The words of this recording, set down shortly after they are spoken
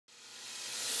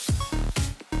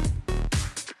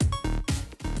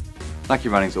Nike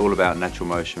Running is all about natural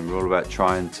motion. We're all about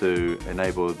trying to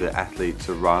enable the athlete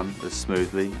to run as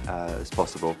smoothly as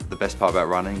possible. The best part about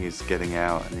running is getting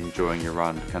out and enjoying your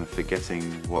run, kind of forgetting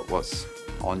what's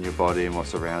on your body and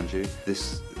what's around you.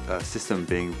 This system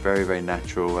being very, very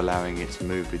natural, allowing it to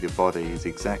move with your body is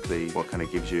exactly what kind of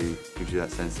gives you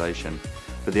that sensation.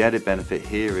 But the added benefit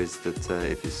here is that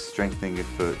if it's strengthening your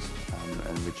foot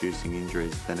and reducing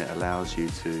injuries, then it allows you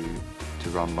to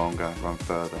run longer, run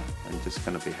further, and just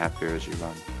kind of be happier as you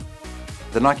run.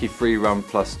 The Nike Free Run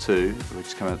Plus 2, which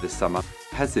has come out this summer,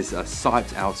 has this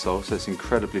siped outsole, so it's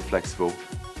incredibly flexible.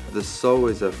 The sole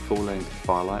is a full-length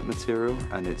Firelight material,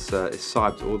 and it's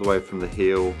siped all the way from the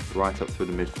heel right up through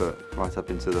the midfoot, right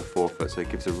up into the forefoot, so it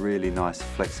gives a really nice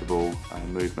flexible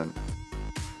movement.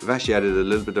 We've actually added a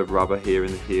little bit of rubber here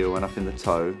in the heel and up in the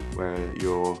toe, where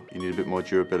you need a bit more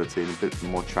durability and a bit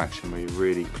more traction, where you're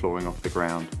really clawing off the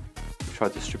ground. We've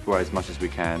tried to strip away as much as we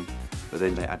can, but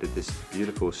then they added this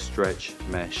beautiful stretch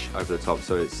mesh over the top,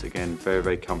 so it's again very,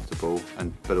 very comfortable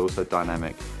but also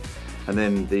dynamic. And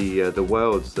then the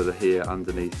welds that are here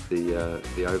underneath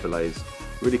the overlays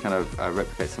really kind of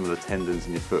replicate some of the tendons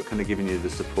in your foot, kind of giving you the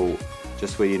support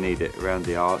just where you need it, around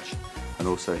the arch and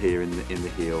also here in the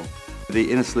heel.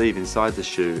 The inner sleeve inside the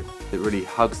shoe, it really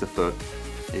hugs the foot.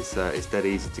 It's dead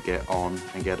easy to get on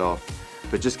and get off,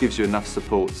 but just gives you enough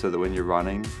support so that when you're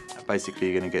running, basically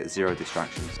you're going to get zero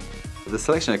distractions. The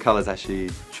selection of colours actually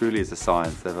truly is a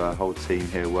science. They have a whole team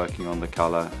here working on the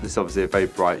colour. This is obviously a very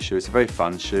bright shoe. It's a very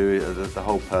fun shoe. The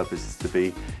whole purpose is to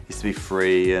be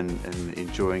free and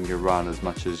enjoying your run as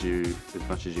much as you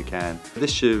can.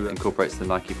 This shoe incorporates the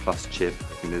Nike Plus chip.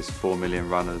 I think there's 4 million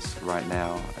runners right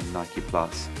now in Nike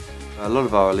Plus. A lot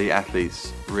of our elite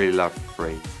athletes really love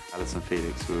free. Allyson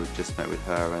Felix, we just met with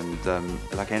her, and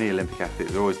like any Olympic athlete,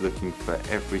 they're always looking for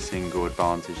every single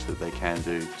advantage that they can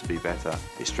do to be better.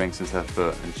 It strengthens her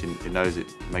foot and she knows it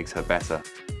makes her better.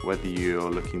 Whether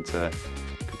you're looking to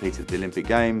compete at the Olympic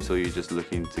Games or you're just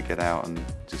looking to get out and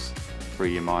just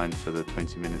free your mind for the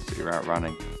 20 minutes that you're out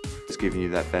running, it's giving you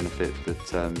that benefit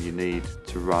that you need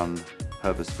to run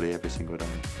purposefully every single day.